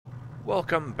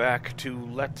Welcome back to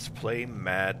Let's Play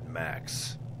Mad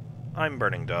Max. I'm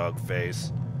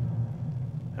BurningDogFace,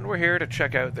 and we're here to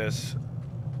check out this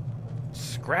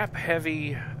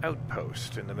scrap-heavy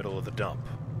outpost in the middle of the dump.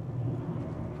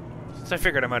 Since I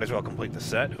figured I might as well complete the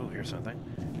set, ooh, here's something,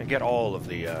 and get all of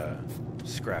the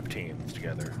scrap teams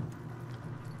together.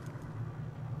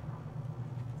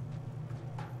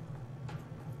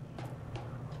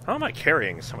 How am I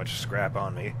carrying so much scrap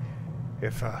on me?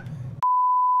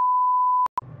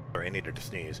 Sorry, I needed to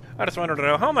sneeze. I just wanted to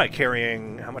know, how am I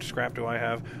carrying... How much scrap do I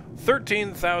have?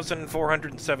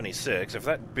 13,476, if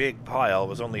that big pile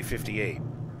was only 58.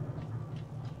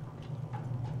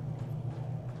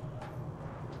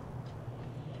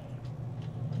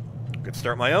 I could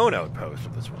start my own outpost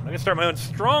at this point. I could start my own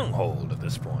stronghold at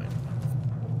this point.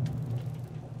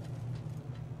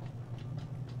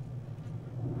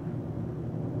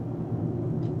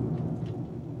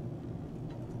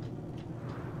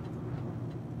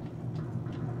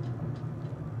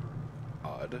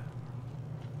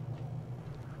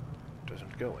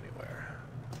 Doesn't go anywhere.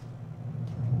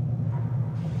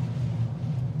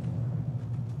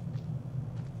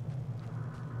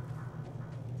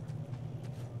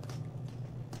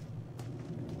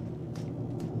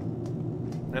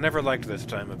 I never liked this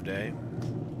time of day.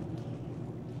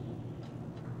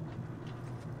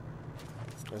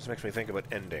 This makes me think about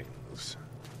endings.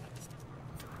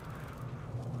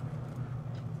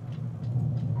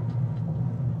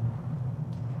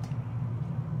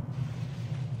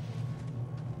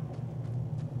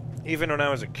 Even when I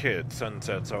was a kid,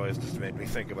 sunsets always just made me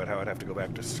think about how I'd have to go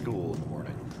back to school in the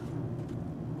morning.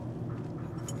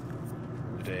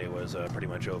 The day was pretty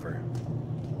much over.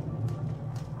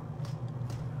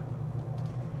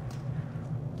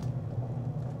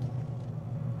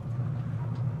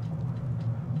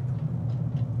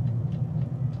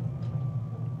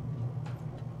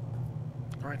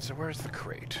 Alright, so where's the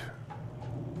crate?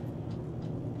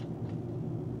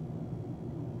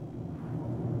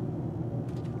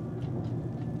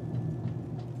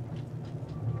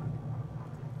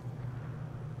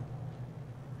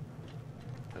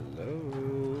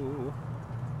 Hello?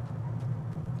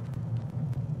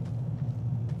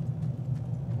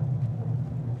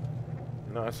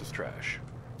 No, this is trash.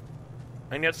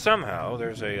 And yet somehow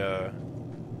there's a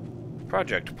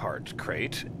project part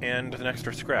crate and an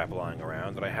extra scrap lying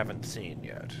around that I haven't seen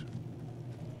yet.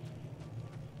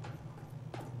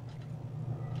 I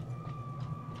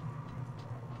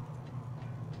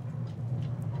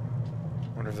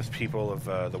wonder if these people of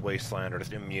the wasteland are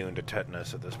just immune to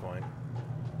tetanus at this point.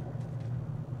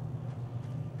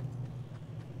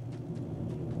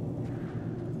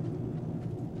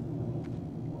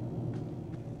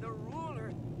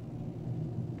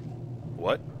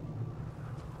 What?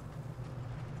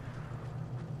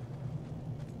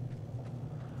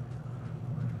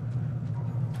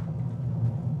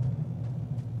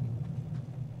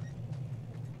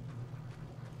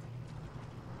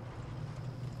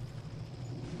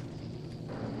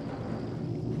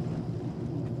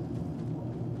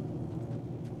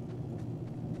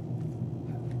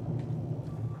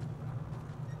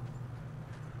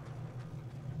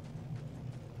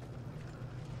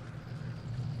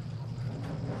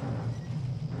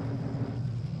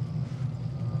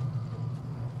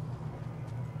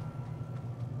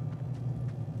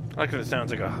 I like that it sounds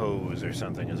like a hose or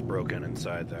something is broken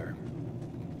inside there.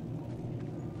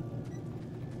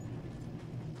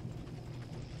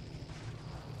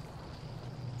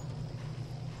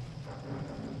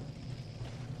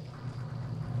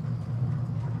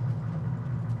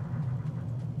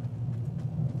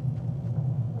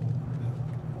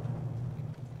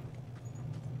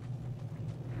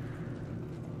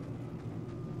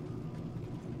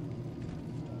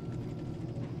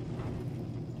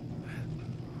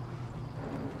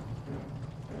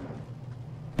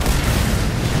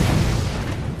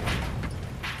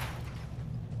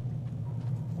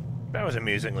 That was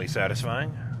amusingly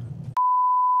satisfying.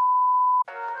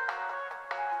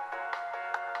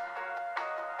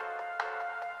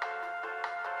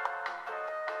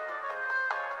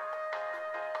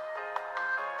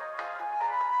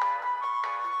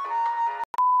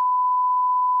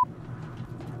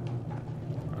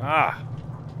 Ah!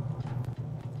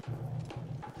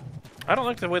 I don't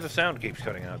like the way the sound keeps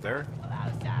cutting out there.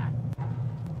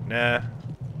 Nah.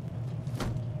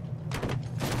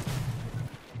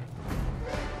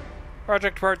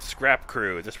 Project part Scrap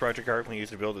Crew. This project art can be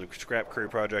used to build a Scrap Crew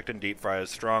project in Deep Fry's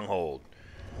stronghold.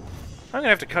 I'm gonna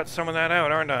have to cut some of that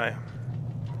out, aren't I?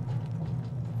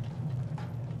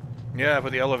 Yeah,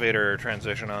 put the elevator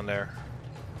transition on there.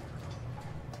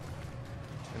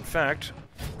 In fact,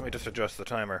 let me just adjust the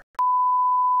timer.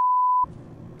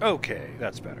 Okay,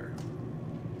 that's better.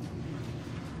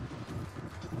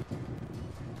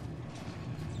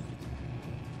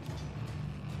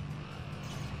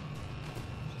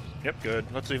 Yep, good.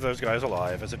 Let's leave those guys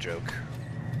alive as a joke.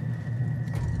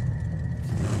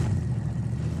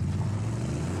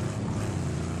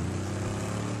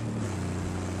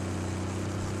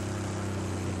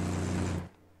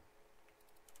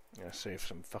 Save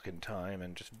some fucking time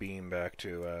and just beam back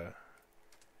to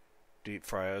deep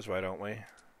fryers, why don't we?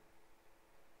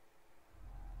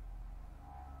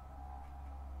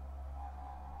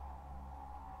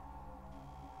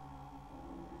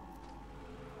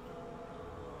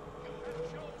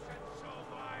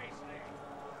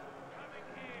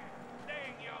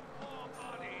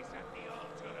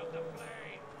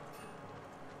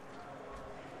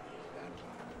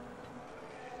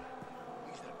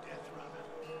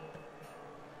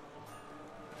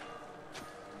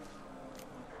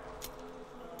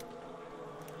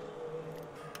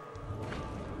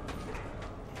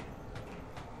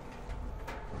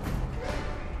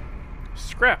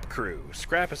 Scrap crew.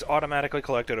 Scrap is automatically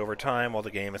collected over time while the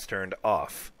game is turned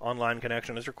off. Online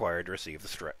connection is required to receive the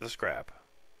scrap.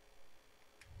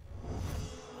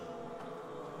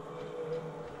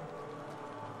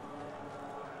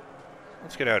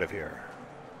 Let's get out of here.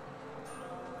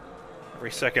 Every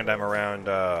second I'm around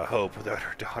Hope without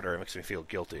her daughter, it makes me feel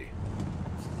guilty.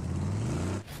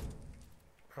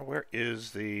 Oh, where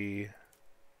is the...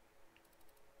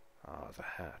 the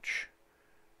hatch.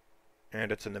 And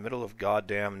it's in the middle of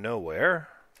goddamn nowhere.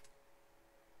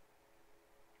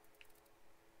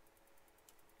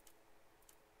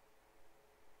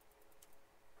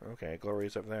 Okay,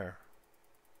 Glory's up there.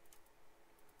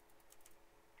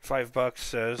 $5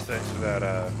 says, thanks for that,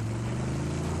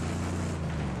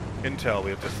 intel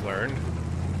we've just learned.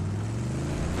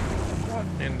 What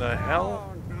in the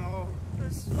hell? Oh no,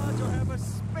 the sludge will have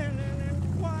us spinning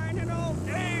and whining all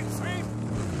day, see?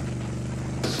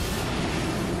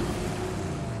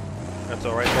 That's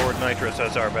alright, Forward Nitrous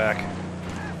has our back.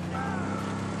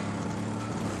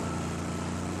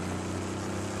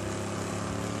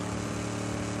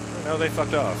 No, they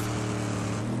fucked off.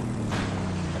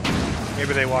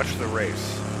 Maybe they watched the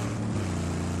race.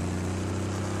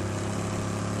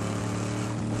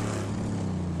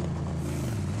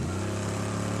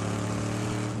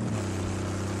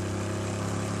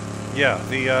 Yeah,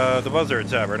 the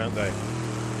buzzards have her, don't they?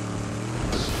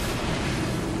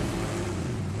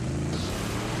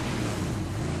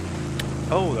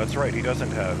 Oh, that's right, he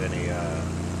doesn't have any,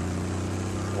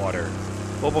 water.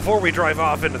 Well, before we drive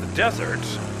off into the desert...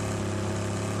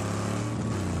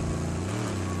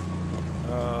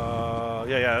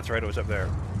 yeah, that's right, it was up there.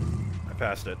 I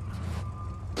passed it.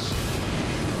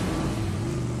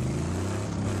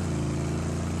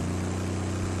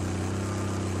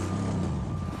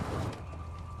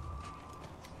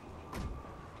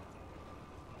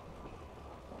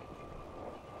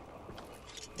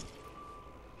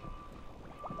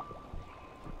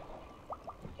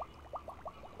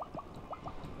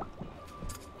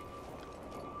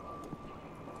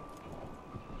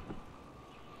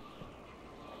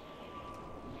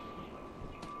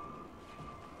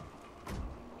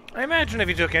 I imagine if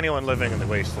you took anyone living in the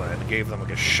wasteland and gave them,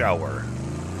 like, a shower,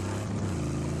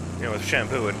 you know, with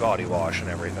shampoo and body wash and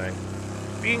everything,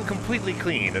 being completely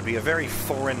clean would be a very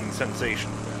foreign sensation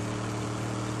to them.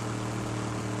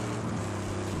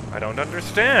 I don't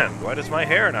understand. Why does my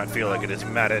hair not feel like it is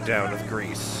matted down with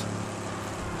grease?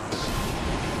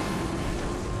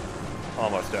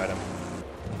 Almost at him.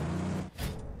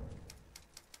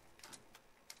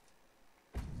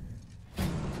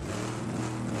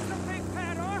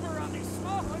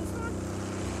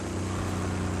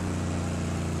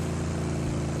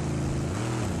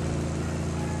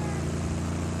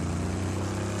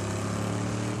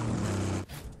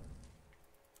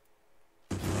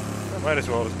 Might as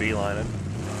well just beeline it.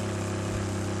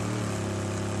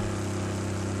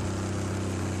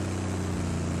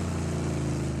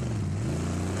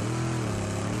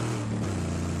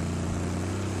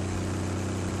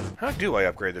 How do I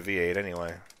upgrade the V8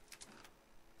 anyway?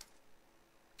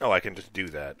 Oh, I can just do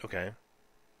that. Okay.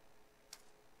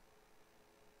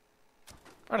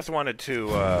 I just wanted to,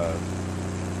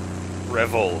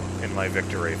 revel in my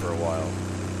victory for a while.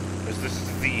 Because this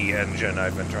is the engine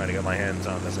I've been trying to get my hands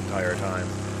on this entire time.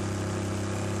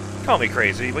 Call me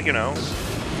crazy, but you know.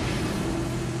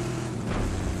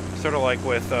 Sort of like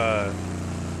with,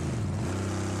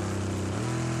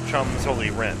 Chum's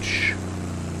Holy Wrench.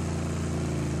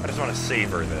 I just want to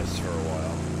savor this for a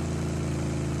while.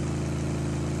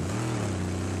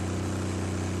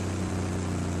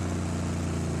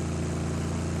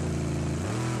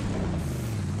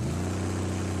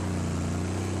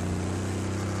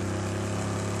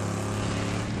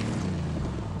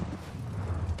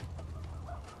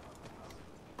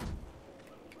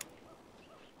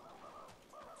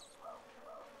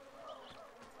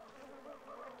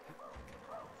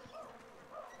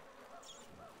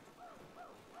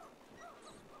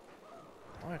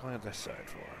 I on this side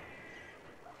for?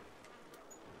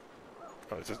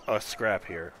 Oh, it's just a scrap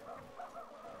here.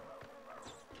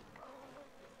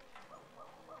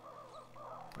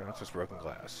 No, it's just broken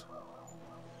glass.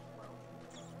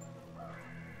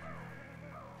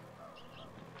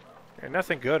 And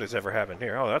nothing good has ever happened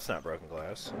here. Oh, that's not broken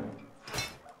glass.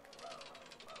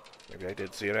 Maybe I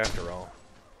did see it after all.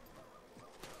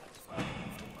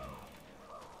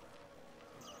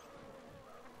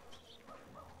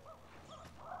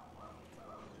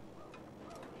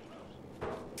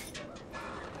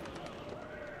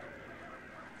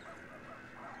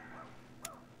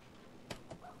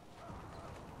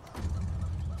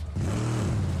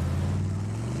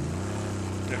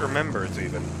 It remembers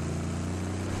even.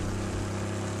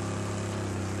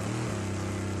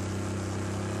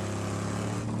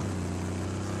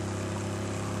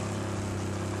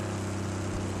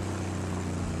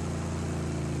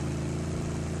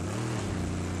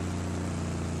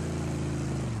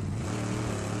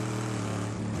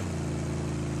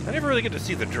 I never really get to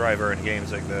see the driver in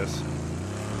games like this.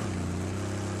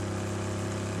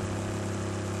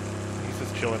 He's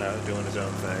just chilling out and doing his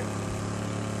own thing.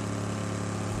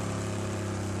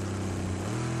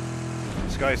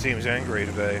 The sky seems angry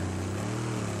today.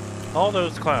 All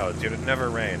those clouds, yet it never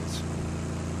rains.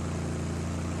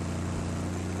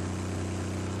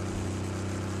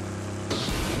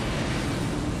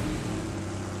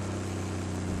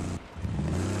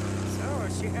 So,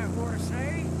 does she have more to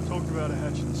say? Talked about a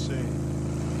hatch in the sea.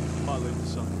 Might lead to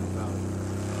something about it.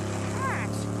 Hatch!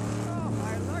 Oh,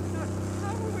 my luck,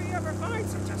 how will we ever find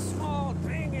such a small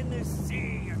thing in this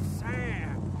sea of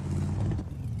sand?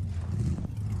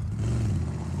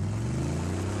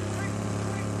 Wait!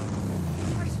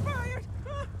 I spy it!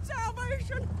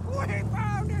 Salvation! We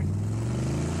found it!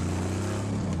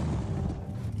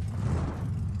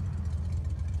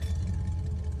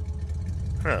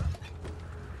 Huh.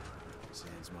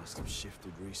 Sands must have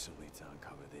shifted recently to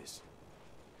uncover this.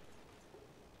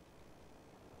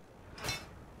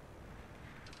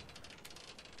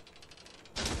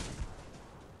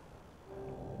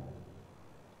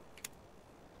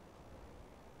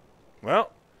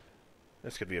 Well,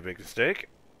 this could be a big mistake.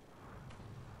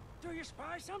 Do you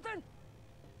spy something?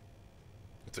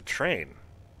 It's a train.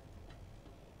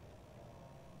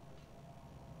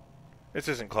 This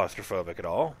isn't claustrophobic at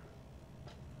all.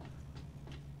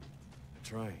 A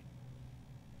train.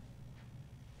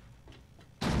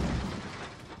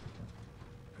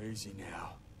 Easy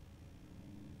now.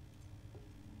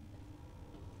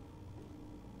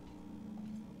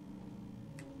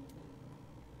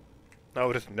 No,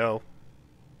 it isn't. No.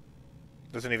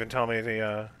 Doesn't even tell me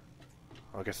the,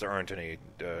 I guess there aren't any,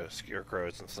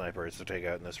 scarecrows and snipers to take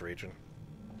out in this region.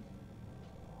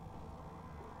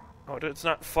 Oh, it's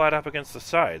not flat up against the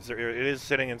sides. It is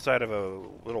sitting inside of a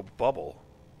little bubble.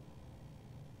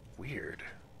 Weird.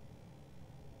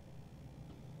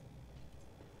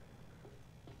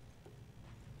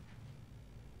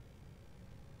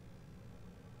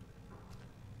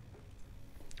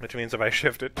 Which means if I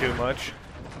shift it too much,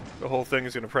 the whole thing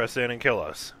is going to press in and kill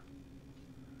us.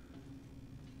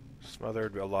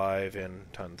 Smothered alive in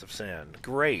tons of sand.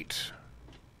 Great!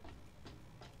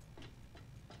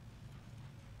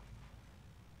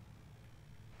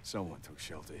 Someone took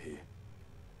shelter here.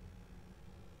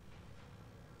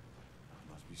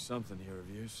 Must be something here of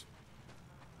use.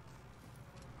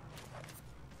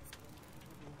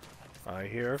 I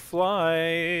hear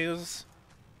flies.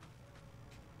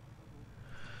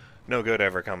 No good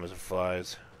ever comes of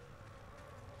flies.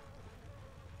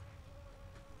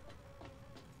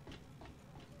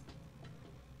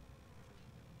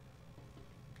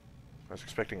 I was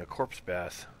expecting a corpse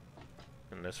bath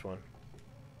in this one.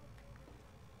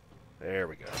 There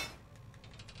we go.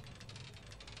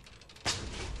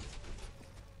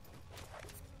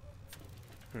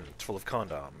 It's full of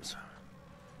condoms.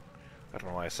 I don't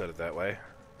know why I said it that way.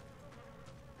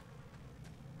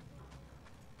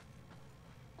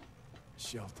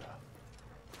 Shelter.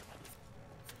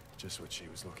 Just what she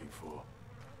was looking for.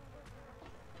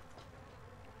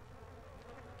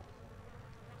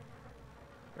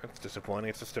 That's disappointing.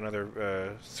 It's just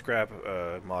another scrap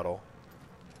model.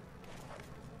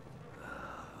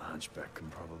 Hunchback can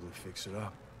probably fix it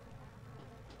up.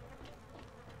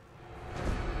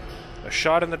 A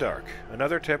shot in the dark.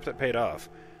 Another tip that paid off.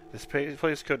 This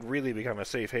place could really become a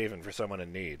safe haven for someone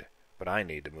in need. But I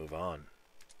need to move on.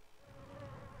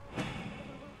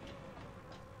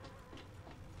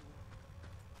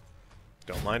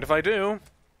 Don't mind if I do.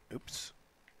 Oops.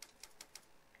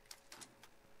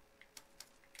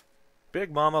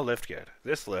 Big Mama lift kit.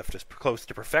 This lift is close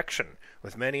to perfection,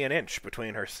 with many an inch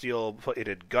between her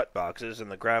steel-plated gut boxes and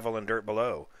the gravel and dirt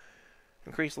below.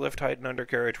 Increase lift height and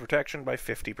undercarriage protection by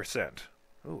 50%.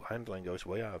 Ooh, handling goes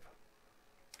way up.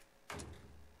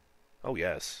 Oh,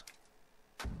 yes.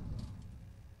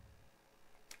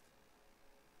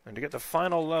 And to get the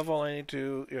final level, I need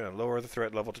to lower the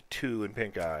threat level to 2 in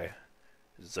Pink Eye.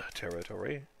 The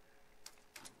territory.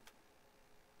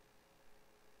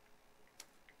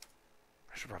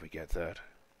 I should probably get that.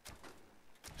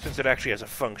 Since it actually has a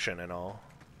function and all.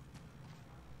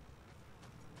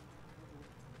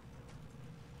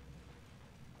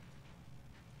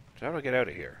 So how do I get out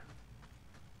of here?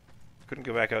 Couldn't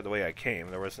go back out the way I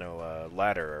came. There was no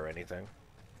ladder or anything.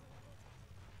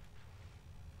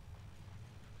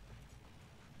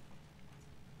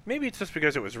 Maybe it's just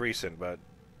because it was recent, but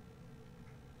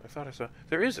I thought I saw...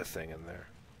 There is a thing in there.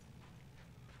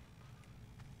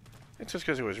 It's just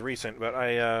because it was recent, but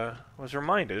I was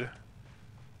reminded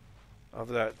of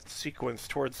that sequence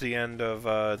towards the end of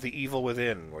The Evil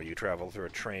Within, where you travel through a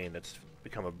train that's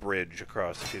become a bridge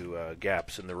across two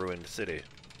gaps in the ruined city.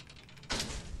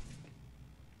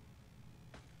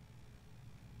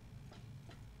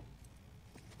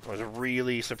 I was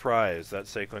really surprised that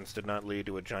sequence did not lead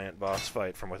to a giant boss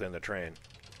fight from within the train.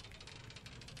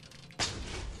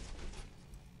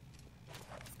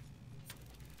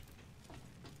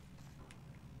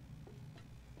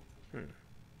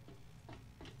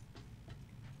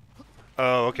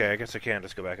 Oh, okay, I guess I can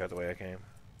just go back out the way I came.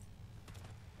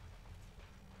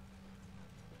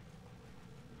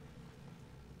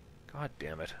 God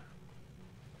damn it.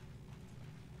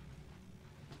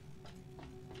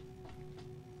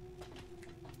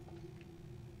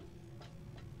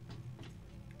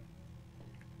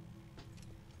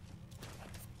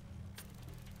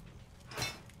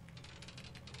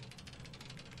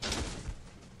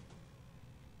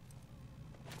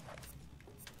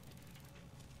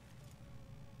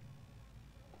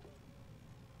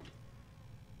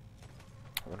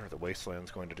 I wonder what the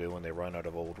Wasteland's going to do when they run out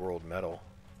of old world metal.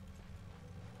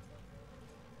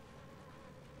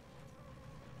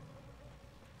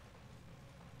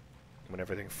 When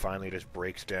everything finally just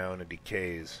breaks down and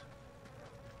decays.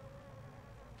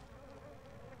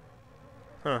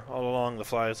 Huh, all along the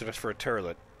flies are just for a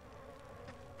turlet.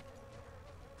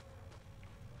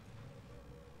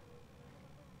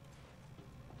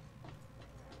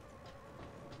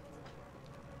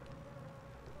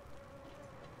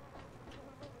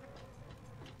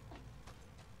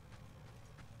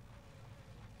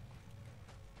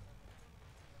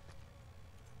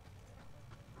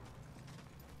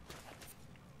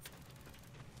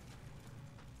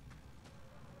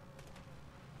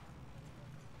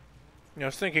 I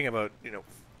was thinking about,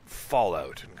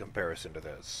 Fallout in comparison to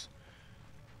this.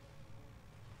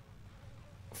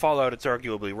 Fallout, it's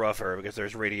arguably rougher because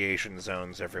there's radiation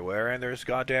zones everywhere and there's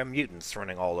goddamn mutants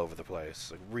running all over the place.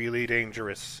 Like, really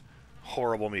dangerous,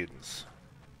 horrible mutants.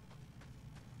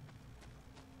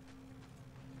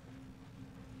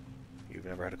 You've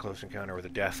never had a close encounter with a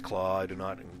Deathclaw, I do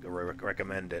not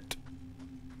recommend it.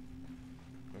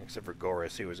 Except for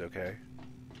Goris, he was okay.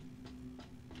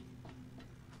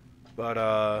 But,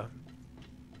 at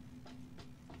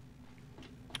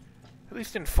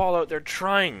least in Fallout, they're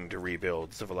trying to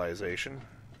rebuild civilization.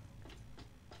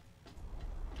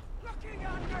 Looking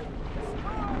under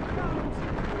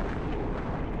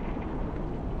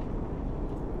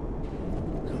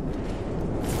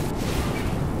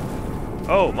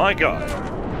Oh my god!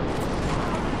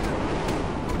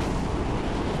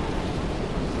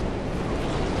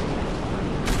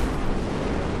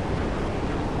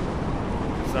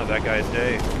 It's not that guy's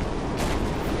day.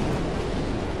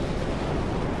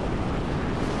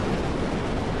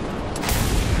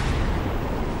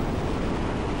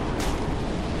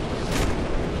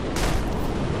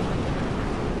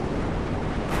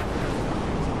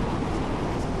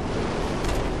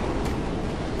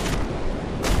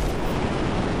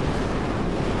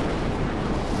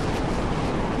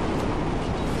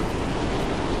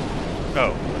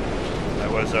 Oh,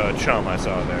 that was Chum I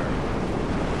saw there.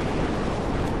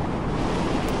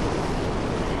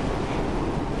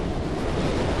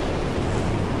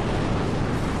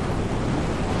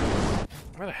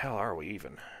 Where the hell are we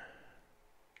even?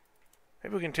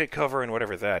 Maybe we can take cover in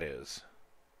whatever that is.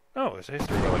 Oh, there's a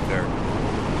history relic there.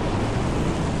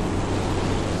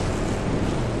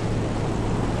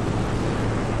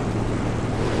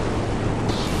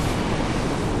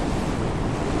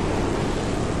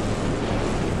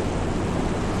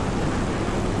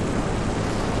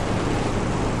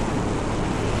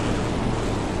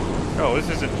 Oh, this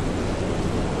isn't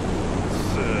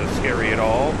scary at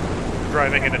all.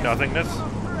 driving into nothingness.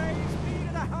 Oh, praise be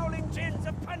to the howling gins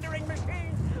of thundering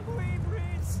machines. We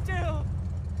breathe still.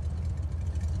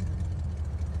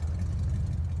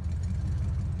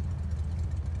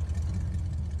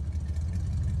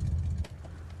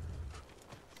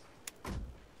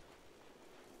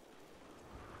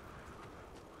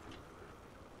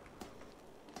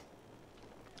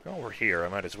 Oh, we're here. I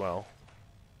might as well.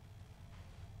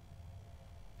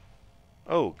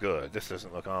 Oh, good. This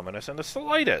doesn't look ominous in the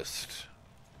slightest.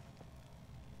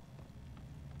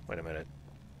 Wait a minute.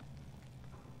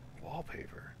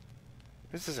 Wallpaper.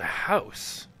 This is a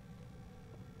house.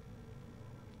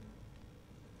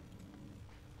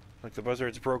 Like the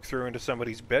buzzards broke through into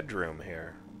somebody's bedroom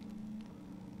here.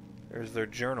 There's their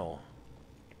journal.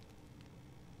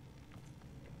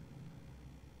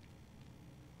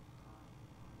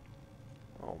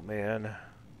 Oh, man.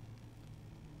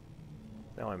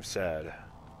 Now I'm sad.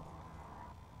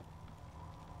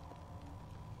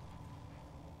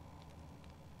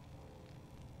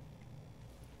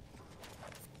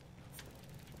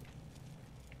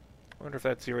 I wonder if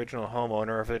that's the original homeowner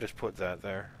or if they just put that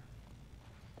there.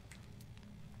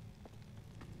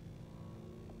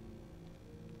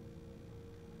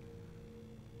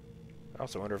 I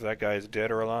also wonder if that guy is dead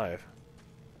or alive.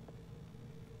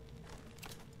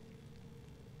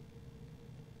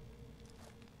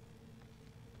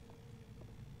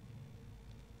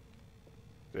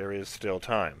 There is still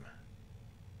time.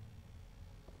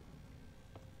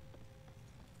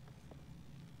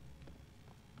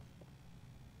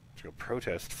 Let's go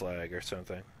protest flag or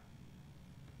something.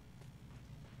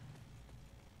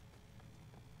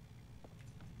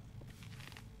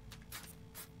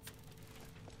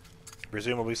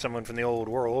 Presumably someone from the old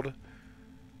world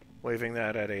waving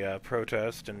that at a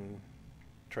protest and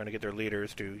trying to get their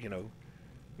leaders to, you know,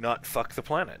 not fuck the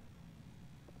planet.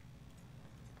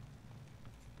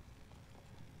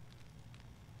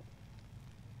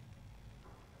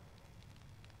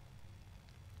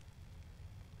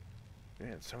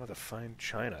 Man, some of the fine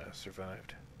china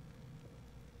survived.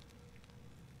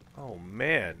 Oh,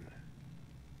 man.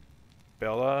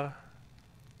 Bella.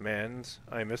 Mans.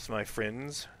 I miss my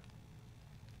friends.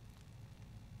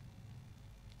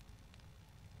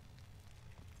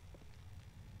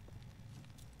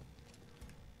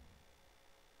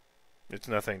 It's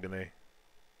nothing to me.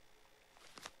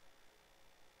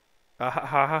 Ha ha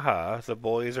ha ha ha. The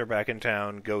boys are back in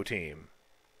town. Go team.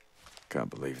 Can't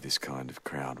believe this kind of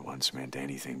crowd once meant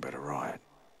anything but a riot.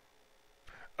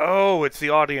 Oh, it's the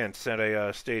audience at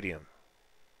a stadium.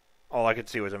 All I could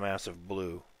see was a massive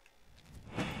blue.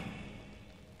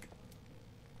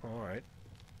 Alright.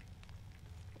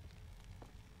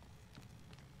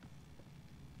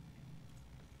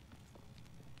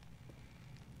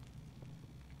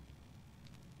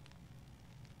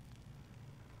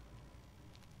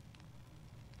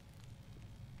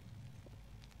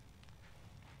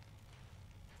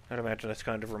 I'd imagine this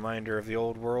kind of reminder of the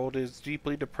old world is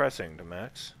deeply depressing to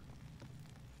Max.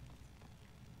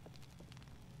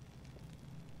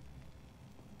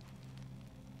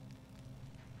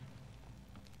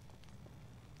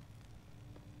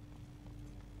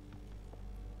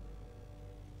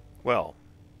 Well,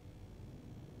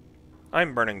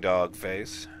 I'm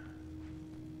BurningDogFace,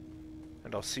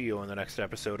 and I'll see you in the next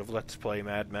episode of Let's Play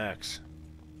Mad Max.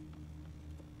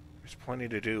 There's plenty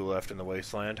to do left in the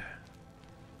wasteland.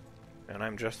 And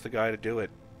I'm just the guy to do it.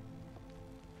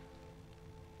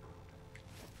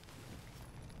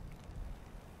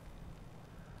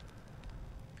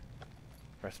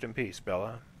 Rest in peace,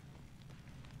 Bella.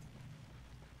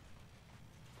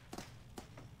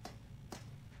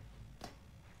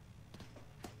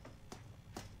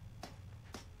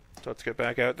 So let's get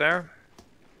back out there.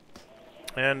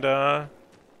 And,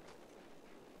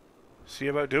 see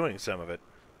about doing some of it.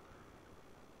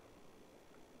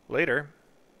 Later.